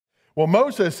Well,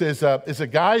 Moses is a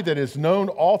guy that is known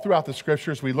all throughout the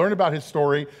scriptures. We learn about his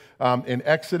story in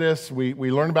Exodus. We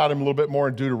learn about him a little bit more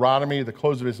in Deuteronomy, the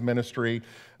close of his ministry.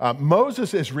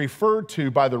 Moses is referred to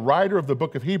by the writer of the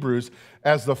book of Hebrews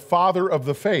as the father of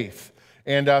the faith.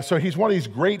 And so he's one of these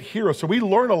great heroes. So we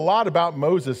learn a lot about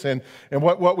Moses. And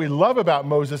what we love about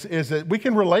Moses is that we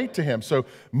can relate to him. So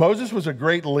Moses was a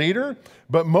great leader,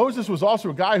 but Moses was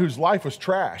also a guy whose life was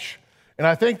trash. And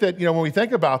I think that, when we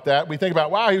think about that, we think about,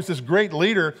 wow, he was this great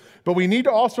leader, but we need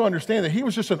to also understand that he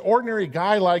was just an ordinary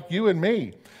guy like you and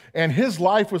me. And his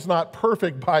life was not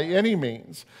perfect by any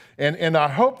means. And I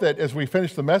hope that as we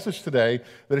finish the message today,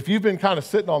 that if you've been kind of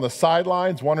sitting on the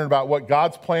sidelines wondering about what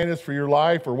God's plan is for your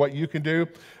life or what you can do,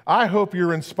 I hope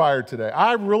you're inspired today.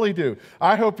 I really do.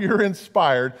 I hope you're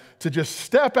inspired to just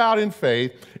step out in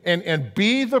faith and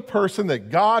be the person that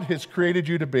God has created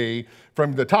you to be,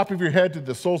 from the top of your head to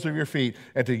the soles of your feet,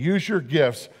 and to use your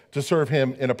gifts to serve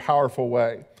him in a powerful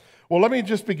way. Well, let me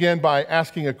just begin by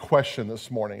asking a question this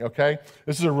morning, okay?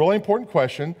 This is a really important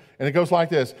question, and it goes like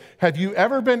this. Have you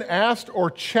ever been asked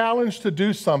or challenged to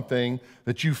do something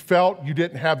that you felt you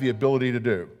didn't have the ability to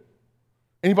do?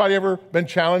 Anybody ever been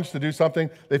challenged to do something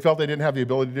they felt they didn't have the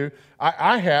ability to do?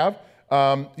 I have.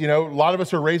 A lot of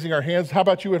us are raising our hands. How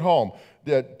about you at home?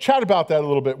 Chat about that a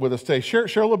little bit with us today. Share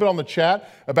a little bit on the chat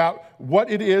about what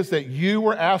it is that you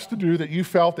were asked to do that you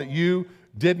felt that you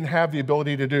didn't have the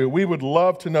ability to do. We would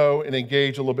love to know and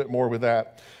engage a little bit more with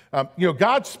that.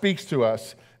 God speaks to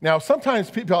us. Now, sometimes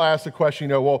people ask the question,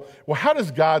 well, how does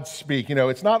God speak?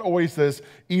 It's not always this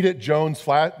eat it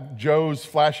Joe's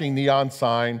flashing neon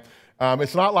sign.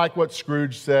 It's not like what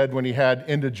Scrooge said when he had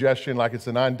indigestion, like it's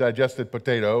an undigested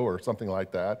potato or something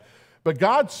like that. But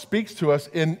God speaks to us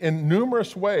in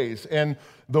numerous ways. And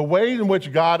the way in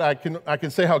which I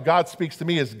can say how God speaks to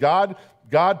me is God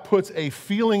puts a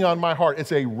feeling on my heart.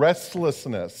 It's a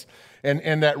restlessness.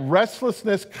 And that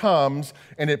restlessness comes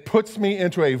and it puts me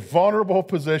into a vulnerable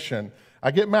position.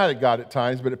 I get mad at God at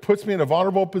times, but it puts me in a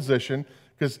vulnerable position,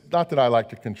 because not that I like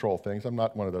to control things. I'm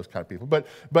not one of those kind of people. But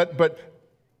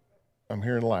I'm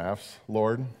hearing laughs.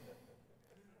 Lord,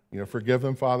 forgive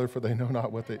them, Father, for they know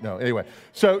not what they know. Anyway,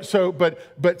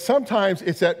 but sometimes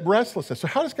it's that restlessness. So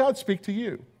how does God speak to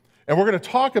you? And we're going to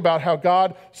talk about how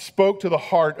God spoke to the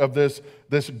heart of this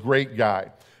great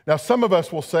guy. Now, some of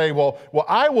us will say, well,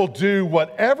 I will do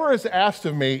whatever is asked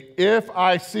of me if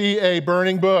I see a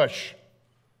burning bush.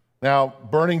 Now,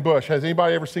 burning bush. Has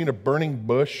anybody ever seen a burning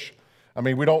bush? I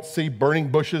mean, we don't see burning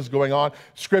bushes going on.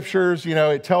 Scriptures,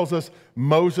 it tells us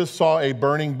Moses saw a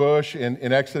burning bush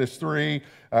in Exodus 3.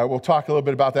 We'll talk a little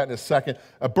bit about that in a second.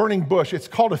 A burning bush, it's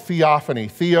called a theophany.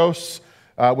 Theos,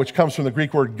 which comes from the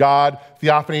Greek word God.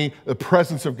 Theophany, the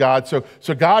presence of God. So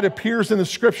God appears in the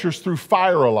Scriptures through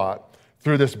fire a lot.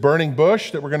 Through this burning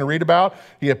bush that we're going to read about,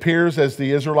 he appears as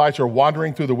the Israelites are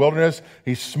wandering through the wilderness.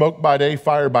 He's smoke by day,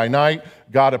 fire by night.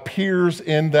 God appears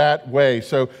in that way.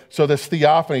 So this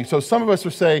theophany. So some of us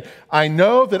will say, I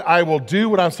know that I will do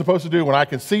what I'm supposed to do when I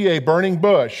can see a burning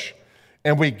bush.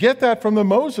 And we get that from the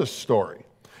Moses story.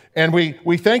 And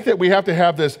we think that we have to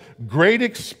have this great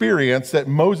experience that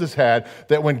Moses had,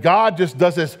 that when God just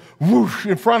does this whoosh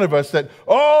in front of us, that,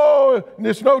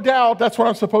 there's no doubt that's what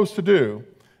I'm supposed to do.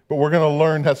 But we're going to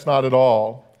learn that's not at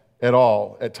all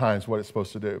at times what it's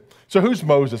supposed to do. So who's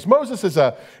Moses? Moses is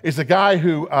a guy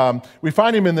who, we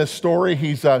find him in this story,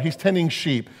 he's tending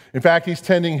sheep. In fact, he's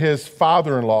tending his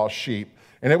father-in-law's sheep.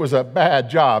 And it was a bad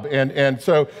job. And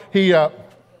so he,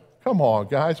 come on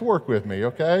guys, work with me,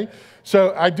 okay?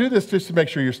 So I do this just to make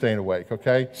sure you're staying awake,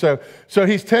 okay? So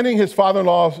he's tending his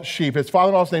father-in-law's sheep. His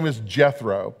father-in-law's name is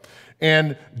Jethro.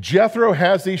 And Jethro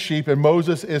has these sheep, and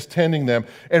Moses is tending them.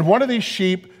 And one of these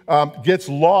sheep gets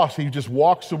lost. He just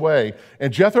walks away.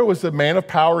 And Jethro was a man of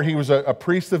power. He was a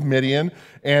priest of Midian.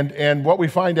 And what we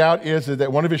find out is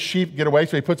that one of his sheep get away,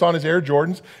 so he puts on his Air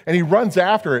Jordans, and he runs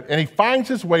after it. And he finds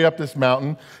his way up this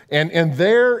mountain. And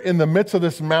there, in the midst of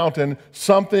this mountain,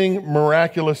 something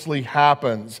miraculously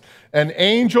happens. An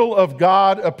angel of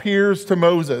God appears to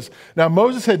Moses. Now,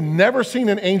 Moses had never seen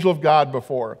an angel of God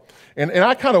before. And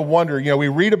I kind of wonder, we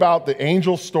read about the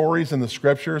angel stories in the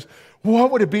Scriptures.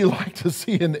 What would it be like to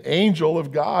see an angel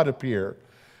of God appear?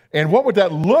 And what would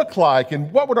that look like?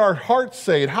 And what would our hearts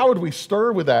say? And how would we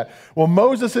stir with that? Well,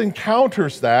 Moses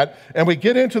encounters that. And we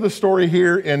get into the story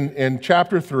here in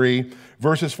chapter 3,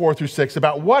 verses 4 through 6,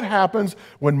 about what happens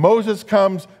when Moses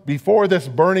comes before this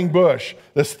burning bush,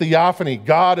 this theophany,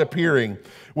 God appearing.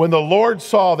 When the Lord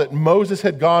saw that Moses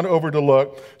had gone over to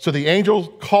look, so the angel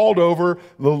called over,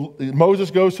 Moses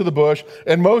goes to the bush,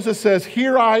 and Moses says,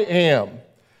 "Here I am.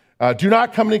 Do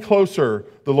not come any closer,"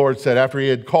 the Lord said after he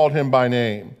had called him by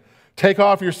name. Take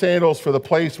off your sandals, for the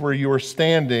place where you are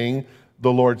standing,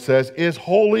 the Lord says, is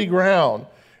holy ground.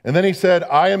 And then he said,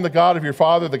 I am the God of your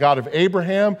father, the God of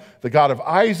Abraham, the God of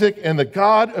Isaac, and the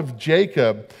God of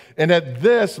Jacob. And at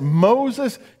this,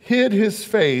 Moses hid his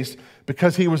face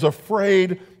because he was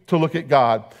afraid to look at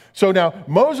God. So now,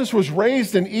 Moses was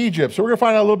raised in Egypt. So we're going to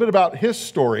find out a little bit about his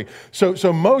story.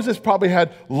 So Moses probably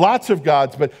had lots of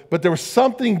gods, but there was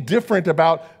something different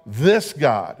about this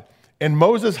God. And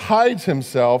Moses hides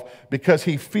himself because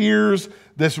he fears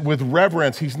this with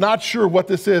reverence. He's not sure what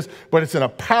this is, but it's in a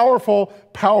powerful,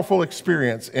 powerful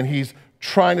experience, and he's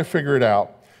trying to figure it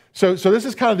out. So this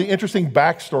is kind of the interesting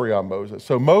backstory on Moses.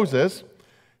 So Moses,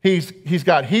 he's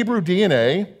got Hebrew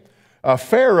DNA.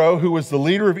 Pharaoh, who was the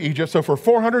leader of Egypt. So for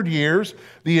 400 years,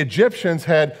 the Egyptians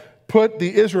had put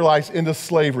the Israelites into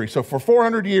slavery. So for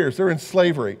 400 years, they're in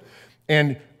slavery.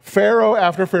 And Pharaoh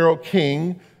after Pharaoh,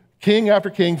 king after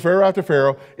king, Pharaoh after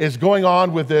Pharaoh, is going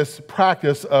on with this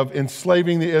practice of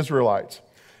enslaving the Israelites.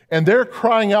 And they're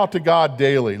crying out to God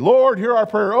daily, Lord, hear our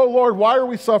prayer. Oh, Lord, why are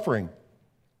we suffering?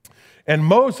 And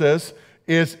Moses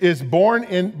is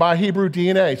born by Hebrew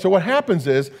DNA. So what happens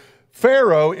is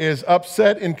Pharaoh is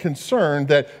upset and concerned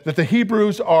that the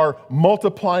Hebrews are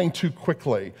multiplying too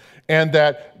quickly and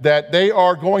that they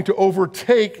are going to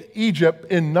overtake Egypt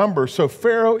in numbers. So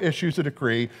Pharaoh issues a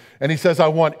decree, and he says, I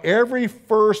want every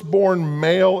firstborn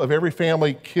male of every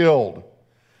family killed.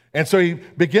 And so he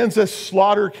begins this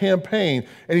slaughter campaign,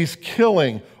 and he's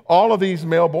killing all of these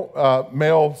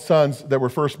male sons that were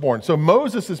firstborn. So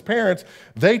Moses' parents,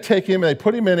 they take him and they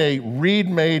put him in a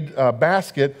reed-made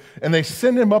basket, and they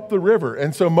send him up the river.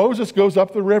 And so Moses goes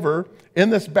up the river in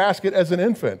this basket as an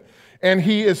infant. And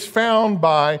he is found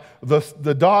by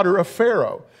the daughter of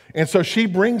Pharaoh. And so she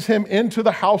brings him into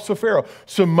the house of Pharaoh.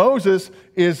 So Moses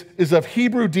is of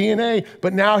Hebrew DNA,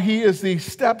 but now he is the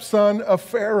stepson of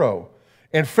Pharaoh.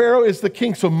 And Pharaoh is the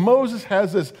king. So Moses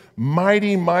has this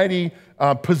mighty, mighty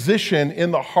position in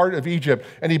the heart of Egypt,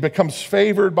 and he becomes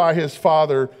favored by his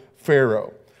father,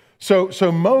 Pharaoh.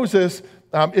 So Moses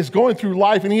is going through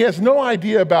life, and he has no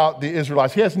idea about the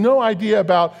Israelites. He has no idea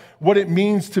about what it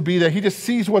means to be there. He just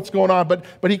sees what's going on,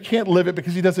 but he can't live it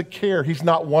because he doesn't care. He's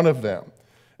not one of them.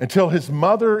 Until his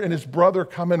mother and his brother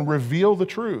come and reveal the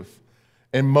truth.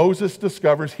 And Moses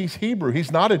discovers he's Hebrew.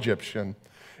 He's not Egyptian.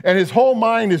 And his whole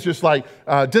mind is just like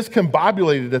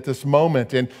discombobulated at this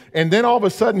moment. And then all of a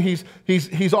sudden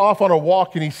he's off on a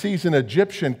walk, and he sees an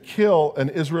Egyptian kill an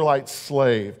Israelite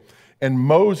slave. And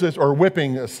Moses, or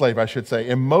whipping a slave, I should say.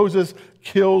 And Moses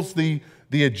kills the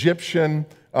Egyptian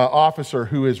officer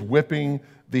who is whipping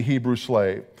the Hebrew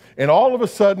slave. And all of a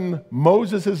sudden,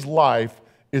 Moses' life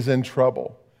is in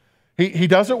trouble. He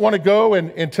doesn't want to go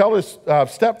and tell his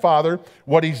stepfather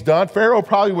what he's done. Pharaoh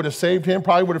probably would have saved him,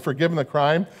 probably would have forgiven the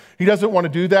crime. He doesn't want to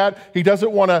do that. He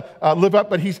doesn't want to live up,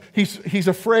 but he's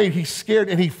afraid, he's scared,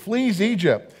 and he flees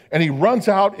Egypt, and he runs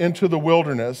out into the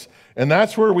wilderness. And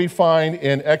that's where we find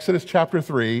in Exodus chapter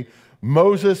 3,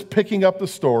 Moses picking up the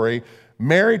story,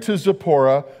 married to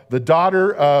Zipporah, the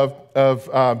daughter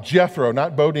of Jethro,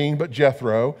 not Bodine, but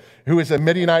Jethro, who is a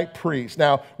Midianite priest.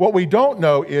 Now, what we don't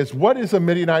know is, what is a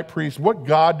Midianite priest? What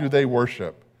God do they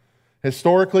worship?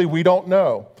 Historically, we don't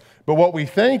know. But what we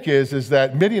think is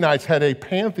that Midianites had a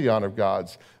pantheon of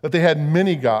gods, that they had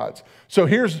many gods. So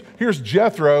here's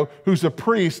Jethro, who's a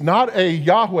priest, not a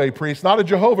Yahweh priest, not a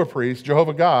Jehovah priest,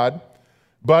 Jehovah God,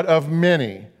 but of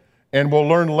many. And we'll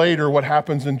learn later what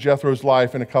happens in Jethro's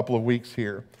life in a couple of weeks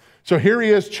here. So here he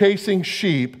is chasing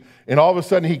sheep, and all of a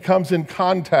sudden he comes in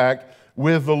contact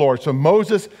with the Lord. So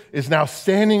Moses is now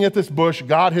standing at this bush.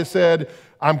 God has said,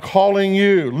 I'm calling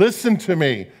you. Listen to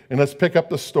me. And let's pick up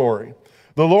the story.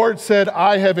 The Lord said,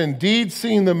 I have indeed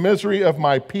seen the misery of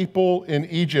my people in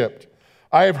Egypt.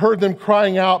 I have heard them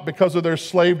crying out because of their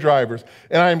slave drivers,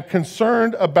 and I am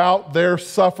concerned about their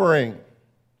suffering.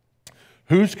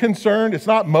 Who's concerned? It's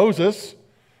not Moses.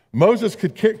 Moses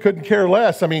couldn't care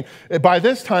less. I mean, by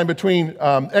this time, between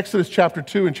Exodus chapter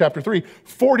 2 and chapter 3,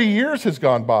 40 years has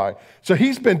gone by. So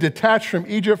he's been detached from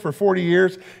Egypt for 40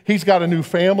 years. He's got a new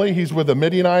family. He's with the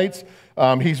Midianites.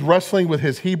 He's wrestling with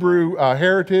his Hebrew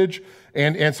heritage.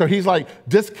 And so he's like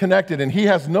disconnected, and he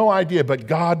has no idea, but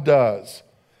God does.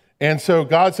 And so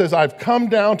God says, I've come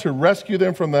down to rescue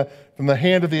them from the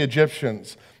hand of the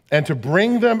Egyptians, and to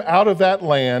bring them out of that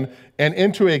land and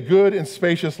into a good and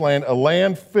spacious land, a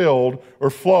land filled or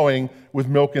flowing with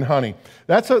milk and honey.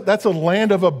 That's a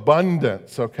land of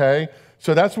abundance, okay?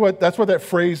 So that's what that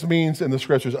phrase means in the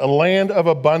scriptures, a land of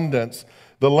abundance,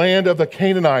 the land of the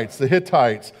Canaanites, the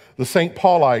Hittites, the St.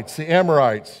 Paulites, the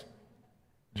Amorites.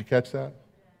 Did you catch that?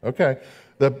 Okay.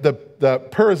 the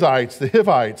Perizzites, the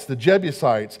Hivites, the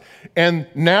Jebusites. And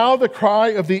now the cry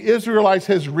of the Israelites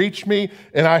has reached me,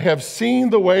 and I have seen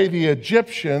the way the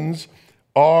Egyptians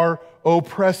are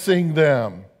oppressing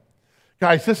them.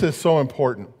 Guys, this is so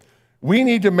important. We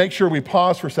need to make sure we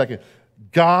pause for a second.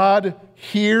 God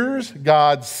hears,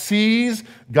 God sees,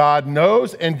 God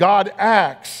knows, and God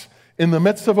acts in the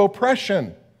midst of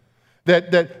oppression.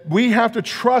 That we have to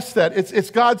trust that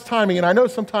it's God's timing. And I know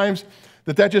sometimes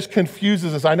that just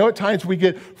confuses us. I know at times we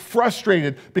get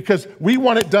frustrated because we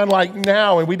want it done like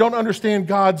now and we don't understand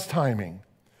God's timing.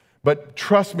 But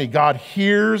trust me, God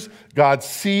hears, God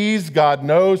sees, God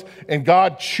knows, and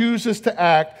God chooses to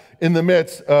act in the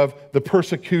midst of the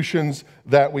persecutions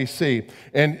that we see.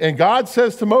 And God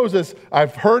says to Moses,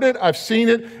 I've heard it, I've seen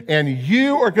it, and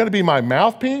you are going to be my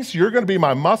mouthpiece, you're going to be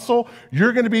my muscle,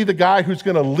 you're going to be the guy who's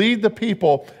going to lead the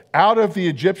people out of the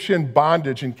Egyptian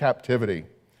bondage and captivity.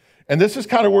 And this is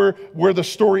kind of where the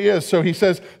story is. So he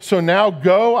says, so now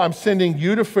go, I'm sending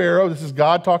you to Pharaoh. This is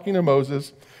God talking to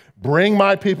Moses. Bring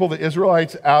my people, the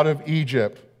Israelites, out of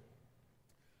Egypt.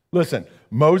 Listen,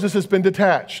 Moses has been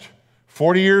detached.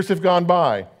 40 years have gone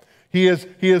by. He is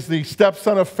the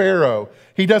stepson of Pharaoh.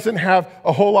 He doesn't have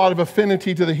a whole lot of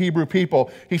affinity to the Hebrew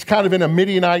people. He's kind of in a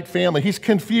Midianite family. He's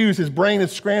confused. His brain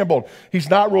is scrambled. He's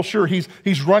not real sure.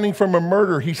 He's running from a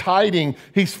murder. He's hiding.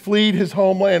 He's fled his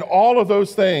homeland. All of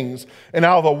those things. And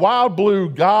out of the wild blue,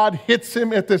 God hits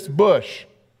him at this bush.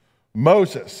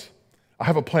 Moses, I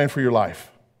have a plan for your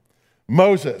life.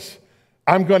 Moses,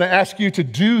 I'm going to ask you to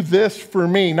do this for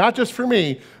me, not just for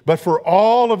me, but for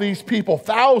all of these people,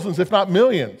 thousands, if not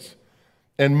millions.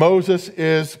 And Moses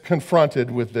is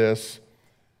confronted with this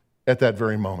at that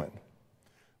very moment.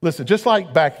 Listen, just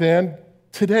like back then,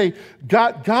 today,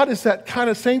 God is that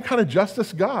same kind of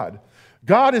justice God.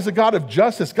 God is a God of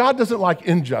justice. God doesn't like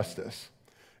injustice.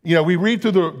 You know, we read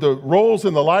through the roles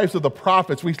in the lives of the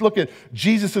prophets. We look at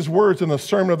Jesus' words in the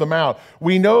Sermon on the Mount.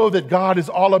 We know that God is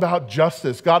all about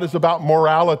justice. God is about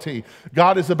morality.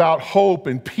 God is about hope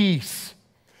and peace.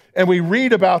 And we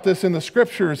read about this in the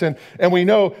scriptures, and we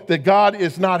know that God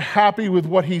is not happy with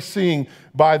what he's seeing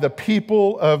by the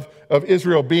people of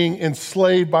Israel being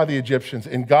enslaved by the Egyptians.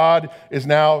 And God is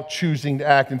now choosing to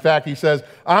act. In fact, he says,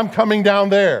 I'm coming down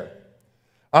there.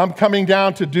 I'm coming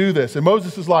down to do this. And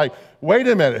Moses is like, wait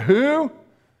a minute, who?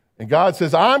 And God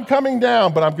says, I'm coming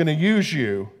down, but I'm going to use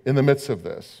you in the midst of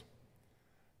this.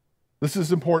 This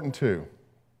is important too.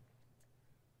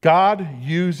 God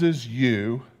uses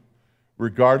you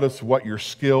regardless of what your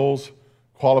skills,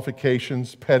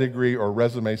 qualifications, pedigree, or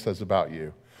resume says about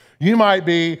you. You might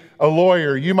be a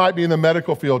lawyer. You might be in the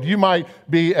medical field. You might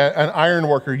be an iron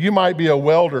worker. You might be a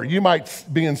welder. You might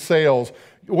be in sales.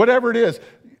 Whatever it is,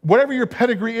 whatever your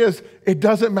pedigree is, it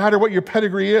doesn't matter what your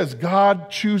pedigree is. God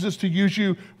chooses to use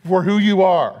you for who you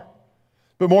are.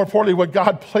 But more importantly, what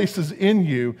God places in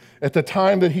you at the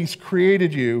time that he's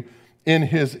created you in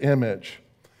his image.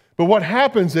 But what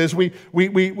happens is we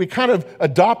kind of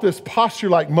adopt this posture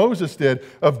like Moses did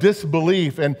of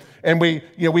disbelief, and we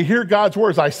hear God's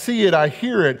words. I see it, I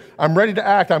hear it, I'm ready to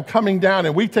act, I'm coming down,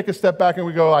 and we take a step back and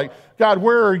we go like, God,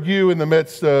 where are you in the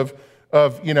midst of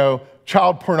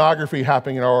child pornography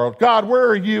happening in our world? God, where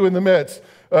are you in the midst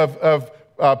of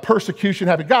persecution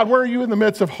happening? God, where are you in the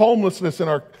midst of homelessness in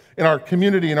our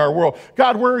community, in our world?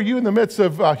 God, where are you in the midst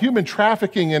of human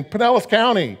trafficking in Pinellas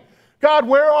County? God,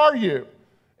 where are you?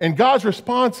 And God's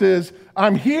response is,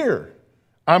 I'm here.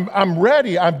 I'm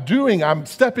ready. I'm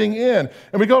stepping in.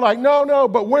 And we go like, no,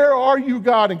 but where are you,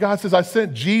 God? And God says, I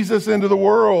sent Jesus into the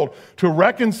world to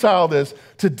reconcile this,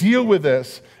 to deal with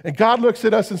this. And God looks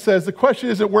at us and says, the question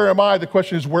isn't where am I? The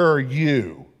question is, where are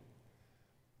you?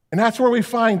 And that's where we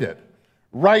find it,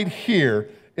 right here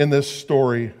in this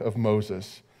story of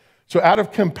Moses. So out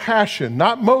of compassion,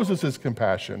 not Moses'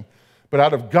 compassion, but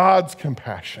out of God's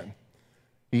compassion,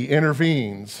 he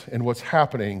intervenes in what's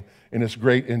happening in this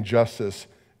great injustice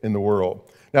in the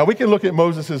world. Now, we can look at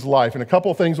Moses' life, and a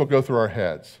couple of things will go through our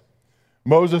heads.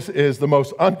 Moses is the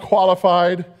most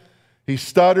unqualified. He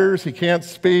stutters. He can't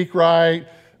speak right.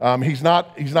 He's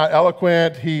not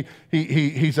eloquent.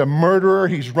 He's a murderer.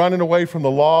 He's running away from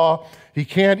the law. He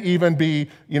can't even be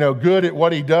good at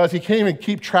what he does. He can't even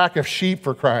keep track of sheep,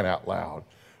 for crying out loud.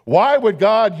 Why would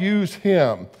God use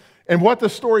him? And what the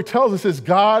story tells us is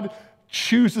God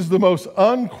chooses the most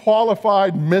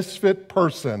unqualified, misfit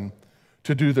person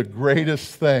to do the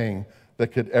greatest thing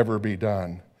that could ever be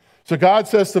done. So God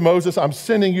says to Moses, I'm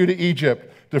sending you to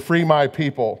Egypt to free my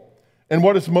people. And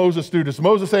what does Moses do? Does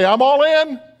Moses say, I'm all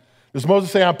in? Does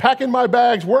Moses say, I'm packing my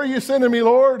bags? Where are you sending me,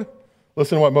 Lord?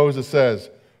 Listen to what Moses says.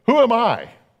 Who am I?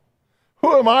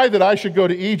 Who am I that I should go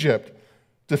to Egypt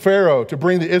to Pharaoh to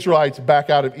bring the Israelites back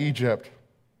out of Egypt.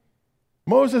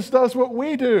 Moses does what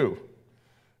we do.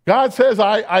 God says,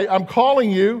 I'm calling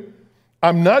you,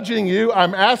 I'm nudging you,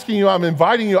 I'm asking you, I'm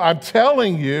inviting you, I'm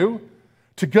telling you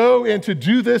to go and to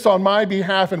do this on my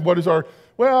behalf. And what is our,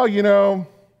 well,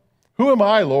 who am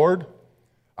I, Lord?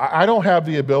 I don't have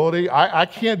the ability. I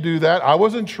can't do that. I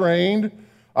wasn't trained.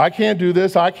 I can't do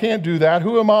this. I can't do that.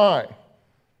 Who am I?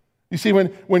 You see,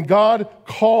 when God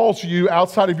calls you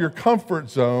outside of your comfort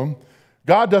zone,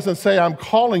 God doesn't say, I'm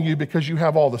calling you because you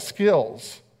have all the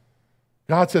skills.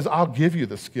 God says, I'll give you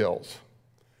the skills.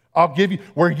 I'll give you,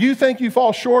 where you think you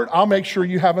fall short, I'll make sure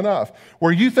you have enough.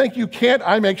 Where you think you can't,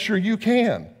 I make sure you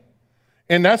can.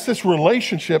 And that's this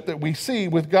relationship that we see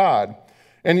with God.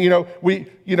 And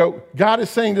God is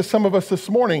saying to some of us this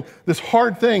morning, this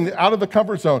hard thing out of the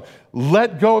comfort zone,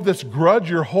 let go of this grudge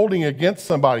you're holding against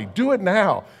somebody. Do it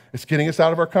now. It's getting us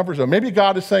out of our comfort zone. Maybe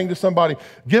God is saying to somebody,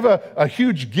 give a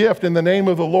huge gift in the name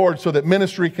of the Lord so that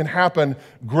ministry can happen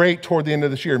great toward the end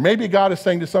of this year. Maybe God is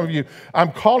saying to some of you,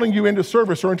 I'm calling you into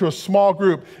service or into a small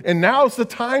group, and now's the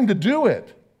time to do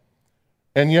it.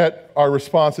 And yet our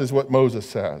response is what Moses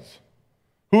says.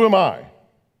 Who am I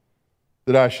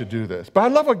that I should do this? But I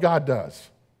love what God does.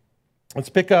 Let's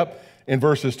pick up in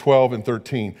verses 12 and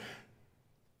 13.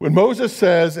 When Moses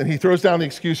says, and he throws down the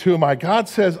excuse, who am I? God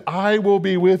says, I will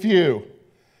be with you,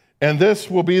 and this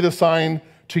will be the sign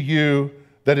to you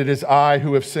that it is I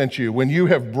who have sent you. When you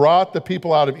have brought the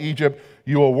people out of Egypt,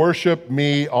 you will worship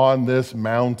me on this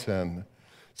mountain.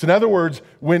 So in other words,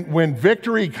 when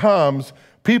victory comes,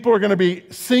 people are going to be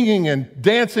singing and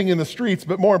dancing in the streets,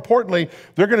 but more importantly,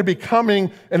 they're going to be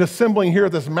coming and assembling here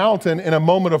at this mountain in a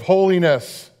moment of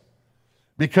holiness.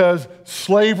 Because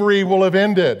slavery will have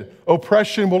ended,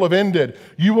 oppression will have ended.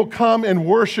 You will come and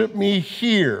worship me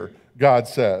here, God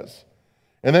says.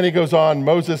 And then he goes on,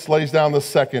 Moses lays down the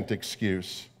second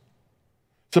excuse.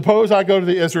 Suppose I go to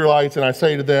the Israelites and I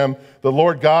say to them, the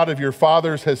Lord God of your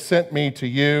fathers has sent me to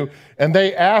you, and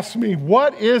they ask me,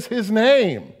 what is his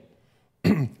name?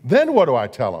 Then what do I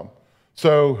tell them?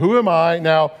 So who am I?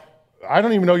 Now, I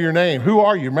don't even know your name. Who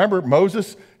are you? Remember,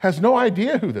 Moses has no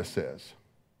idea who this is.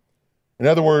 In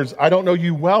other words, I don't know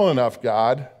you well enough,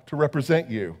 God, to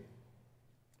represent you.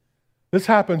 This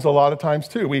happens a lot of times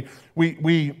too.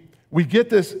 We get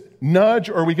this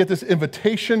nudge or we get this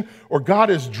invitation or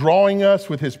God is drawing us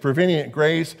with his prevenient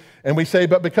grace and we say,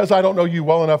 but because I don't know you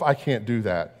well enough, I can't do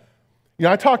that.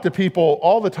 I talk to people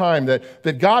all the time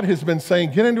that God has been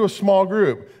saying, get into a small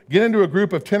group, get into a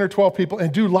group of 10 or 12 people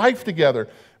and do life together.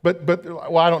 But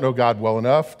I don't know God well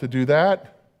enough to do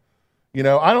that.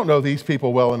 I don't know these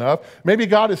people well enough. Maybe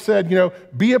God has said,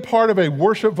 be a part of a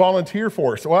worship volunteer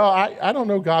force. Well, I don't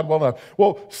know God well enough.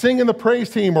 Well, sing in the praise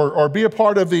team or be a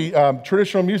part of the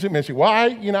traditional music ministry. Well,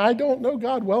 I don't know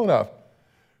God well enough.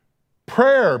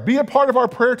 Prayer, be a part of our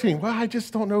prayer team. Well, I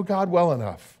just don't know God well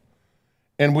enough.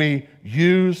 And we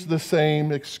use the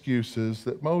same excuses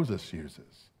that Moses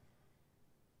uses.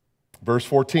 Verse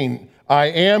 14, I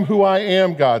am who I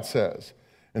am, God says.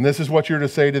 And this is what you're to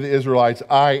say to the Israelites,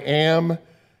 I am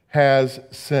has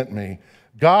sent me.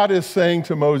 God is saying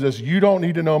to Moses, you don't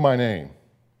need to know my name.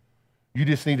 You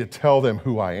just need to tell them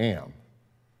who I am.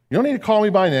 You don't need to call me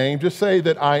by name. Just say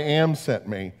that I am sent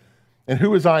me. And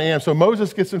who is I am? So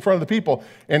Moses gets in front of the people.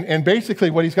 And basically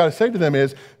what he's got to say to them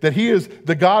is that he is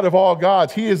the God of all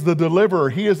gods. He is the deliverer.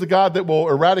 He is the God that will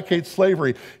eradicate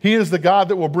slavery. He is the God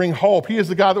that will bring hope. He is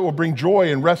the God that will bring joy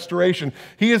and restoration.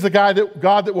 He is the God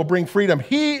that will bring freedom.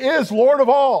 He is Lord of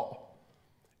all.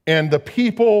 And the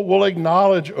people will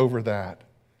acknowledge over that.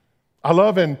 I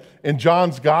love in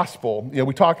John's gospel,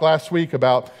 we talked last week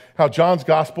about how John's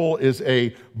gospel is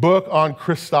a book on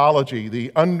Christology,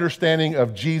 the understanding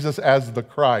of Jesus as the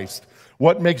Christ.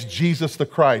 What makes Jesus the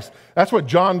Christ? That's what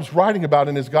John's writing about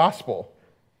in his gospel.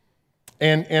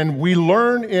 And we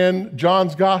learn in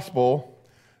John's gospel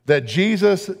that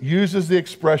Jesus uses the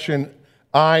expression,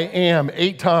 I am,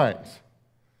 8 times.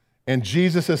 And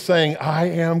Jesus is saying, I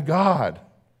am God.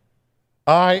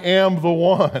 I am the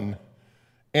one.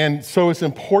 And so it's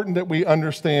important that we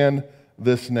understand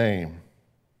this name.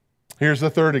 Here's the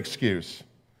third excuse.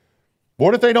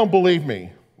 What if they don't believe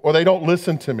me or they don't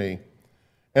listen to me?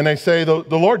 And they say, the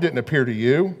Lord didn't appear to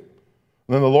you. And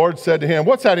then the Lord said to him,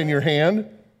 what's that in your hand?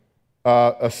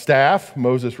 A staff,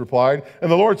 Moses replied. And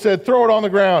the Lord said, throw it on the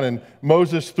ground. And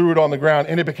Moses threw it on the ground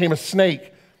and it became a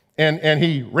snake. And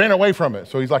he ran away from it.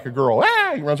 So he's like a girl.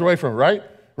 He runs away from it, right?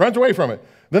 Runs away from it.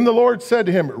 Then the Lord said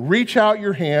to him, reach out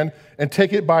your hand and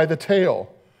take it by the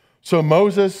tail. So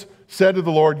Moses said to the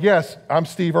Lord, yes, I'm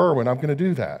Steve Irwin. I'm going to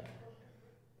do that.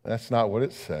 That's not what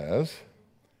it says.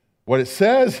 What it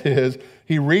says is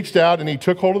he reached out and he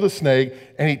took hold of the snake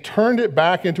and he turned it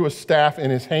back into a staff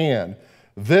in his hand.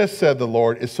 This, said the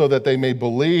Lord, is so that they may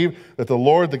believe that the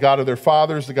Lord, the God of their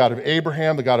fathers, the God of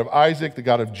Abraham, the God of Isaac, the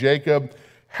God of Jacob,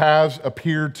 has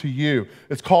appeared to you.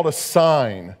 It's called a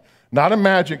sign, not a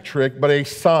magic trick, but a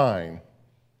sign.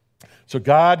 So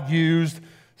God used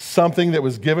something that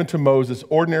was given to Moses,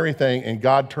 ordinary thing, and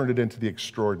God turned it into the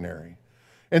extraordinary.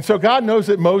 And so God knows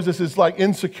that Moses is like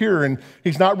insecure and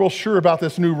he's not real sure about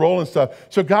this new role and stuff.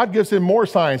 So God gives him more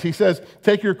signs. He says,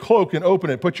 take your cloak and open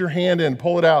it, put your hand in,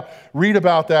 pull it out. Read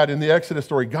about that in the Exodus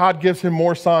story. God gives him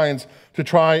more signs to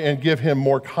try and give him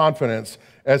more confidence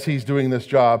as he's doing this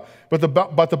job. But the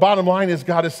bottom line is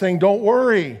God is saying, don't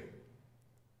worry.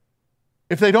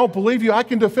 If they don't believe you, I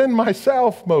can defend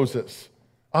myself, Moses.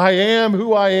 I am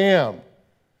who I am,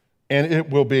 and it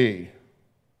will be.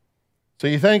 So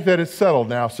you think that it's settled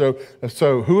now. So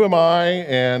who am I?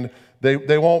 And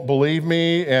they won't believe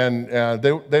me, and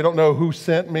they don't know who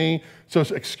sent me. So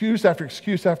it's excuse after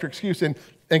excuse after excuse. And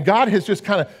God has just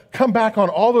kind of come back on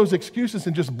all those excuses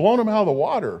and just blown them out of the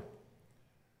water.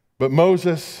 But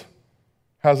Moses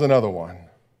has another one.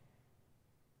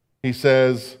 He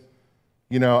says,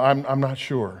 I'm not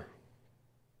sure.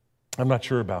 I'm not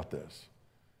sure about this.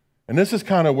 And this is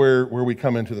kind of where we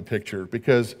come into the picture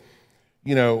because,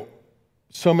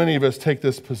 so many of us take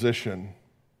this position.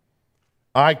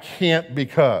 I can't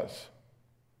because,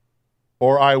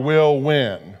 or I will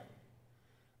when,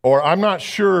 or I'm not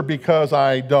sure because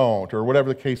I don't, or whatever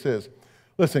the case is.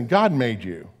 Listen, God made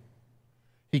you.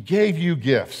 He gave you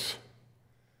gifts.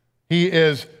 He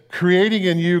is creating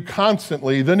in you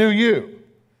constantly the new you.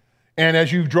 And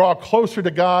as you draw closer to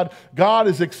God, God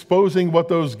is exposing what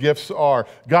those gifts are.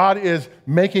 God is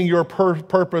making your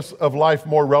purpose of life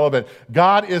more relevant.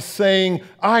 God is saying,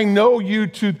 I know you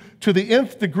to the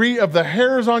nth degree of the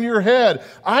hairs on your head.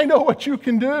 I know what you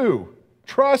can do.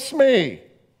 Trust me.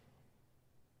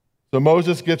 So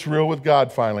Moses gets real with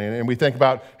God finally. And we think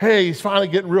about, hey, he's finally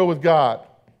getting real with God.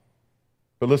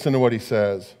 But listen to what he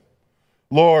says.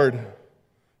 Lord,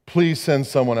 please send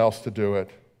someone else to do it.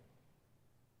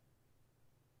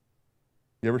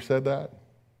 You ever said that?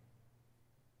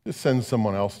 Just send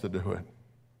someone else to do it.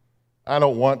 I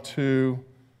don't want to.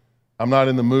 I'm not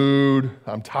in the mood.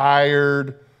 I'm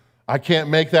tired. I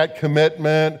can't make that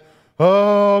commitment.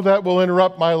 Oh, that will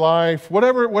interrupt my life.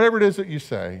 Whatever it is that you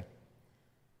say.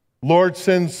 Lord,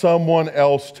 send someone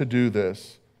else to do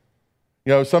this.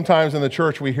 Sometimes in the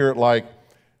church we hear it like,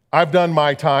 I've done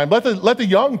my time. Let the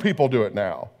young people do it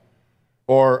now.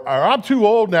 Or I'm too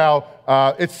old now,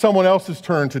 it's someone else's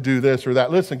turn to do this or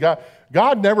that. Listen,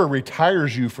 God never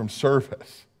retires you from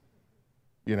service.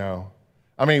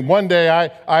 One day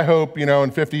I hope,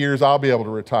 in 50 years I'll be able to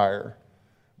retire.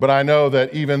 But I know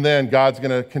that even then, God's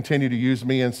going to continue to use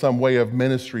me in some way of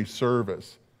ministry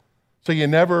service. So you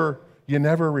never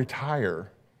retire.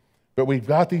 But we've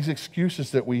got these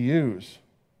excuses that we use.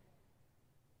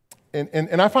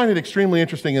 And I find it extremely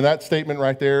interesting in that statement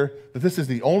right there that this is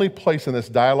the only place in this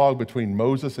dialogue between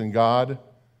Moses and God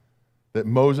that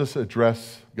Moses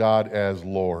addressed God as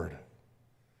Lord.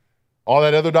 All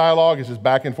that other dialogue is just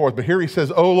back and forth. But here he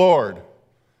says, oh Lord,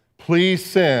 please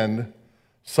send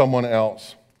someone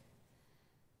else.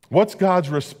 What's God's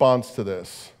response to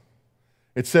this?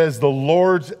 It says the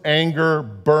Lord's anger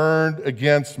burned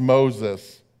against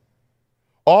Moses.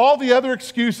 All the other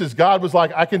excuses, God was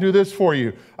like, I can do this for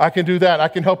you. I can do that. I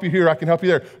can help you here. I can help you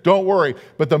there. Don't worry.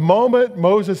 But the moment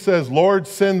Moses says, Lord,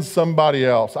 send somebody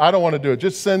else. I don't want to do it.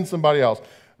 Just send somebody else.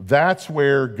 That's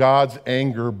where God's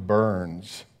anger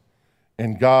burns.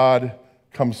 And God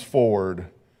comes forward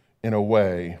in a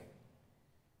way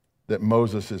that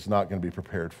Moses is not going to be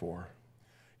prepared for.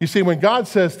 You see, when God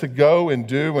says to go and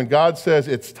do, when God says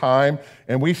it's time,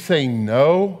 and we say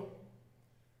no,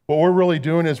 what we're really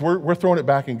doing is we're throwing it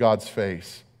back in God's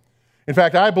face. In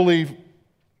fact, I believe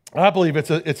it's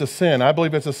a sin. I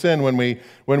believe it's a sin when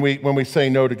we say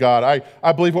no to God.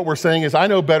 I believe what we're saying is, I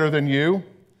know better than you.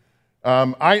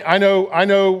 I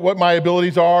know what my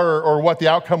abilities are or what the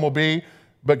outcome will be.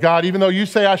 But God, even though you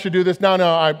say I should do this, no,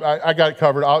 I got it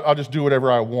covered. I'll just do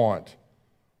whatever I want.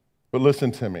 But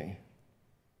listen to me.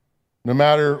 No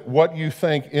matter what you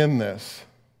think in this,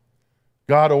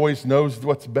 God always knows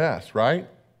what's best, right?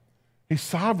 He's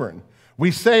sovereign.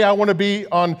 We say, I want to be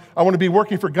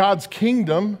working for God's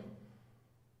kingdom,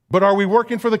 but are we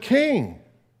working for the king?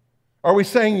 Are we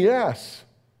saying yes?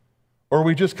 Or are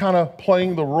we just kind of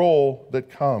playing the role that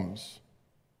comes?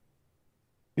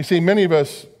 You see, many of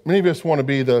us want to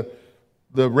be the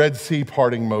Red Sea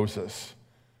parting Moses.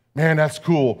 Man, that's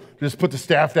cool. Just put the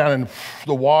staff down and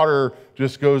the water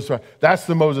just goes. That's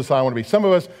the Moses I want to be. Some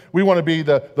of us, we want to be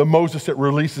the Moses that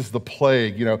releases the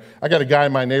plague. You know, I got a guy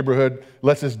in my neighborhood,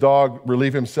 lets his dog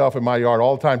relieve himself in my yard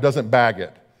all the time, doesn't bag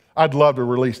it. I'd love to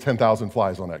release 10,000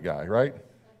 flies on that guy, right?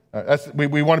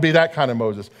 We want to be that kind of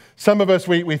Moses. Some of us,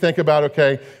 we think about,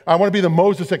 okay, I want to be the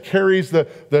Moses that carries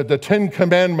the 10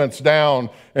 commandments down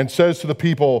and says to the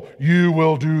people, you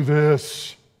will do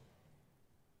this.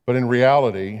 But in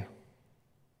reality,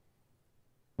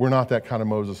 we're not that kind of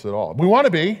Moses at all. We want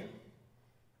to be,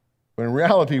 but in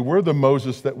reality, we're the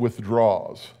Moses that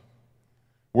withdraws.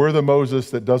 We're the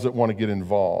Moses that doesn't want to get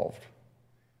involved.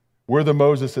 We're the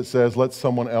Moses that says, let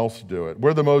someone else do it.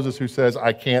 We're the Moses who says,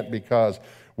 I can't because.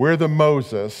 We're the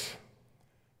Moses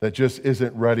that just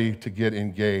isn't ready to get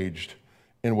engaged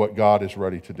in what God is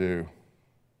ready to do.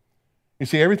 You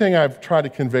see, everything I've tried to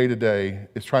convey today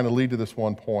is trying to lead to this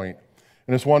one point.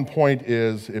 And this one point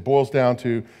is, it boils down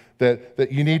to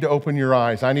that you need to open your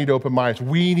eyes. I need to open my eyes.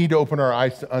 We need to open our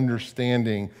eyes to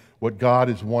understanding what God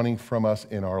is wanting from us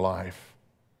in our life.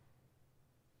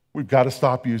 We've got to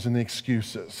stop using the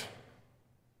excuses.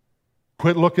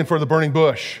 Quit looking for the burning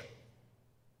bush.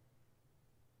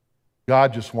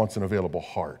 God just wants an available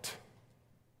heart.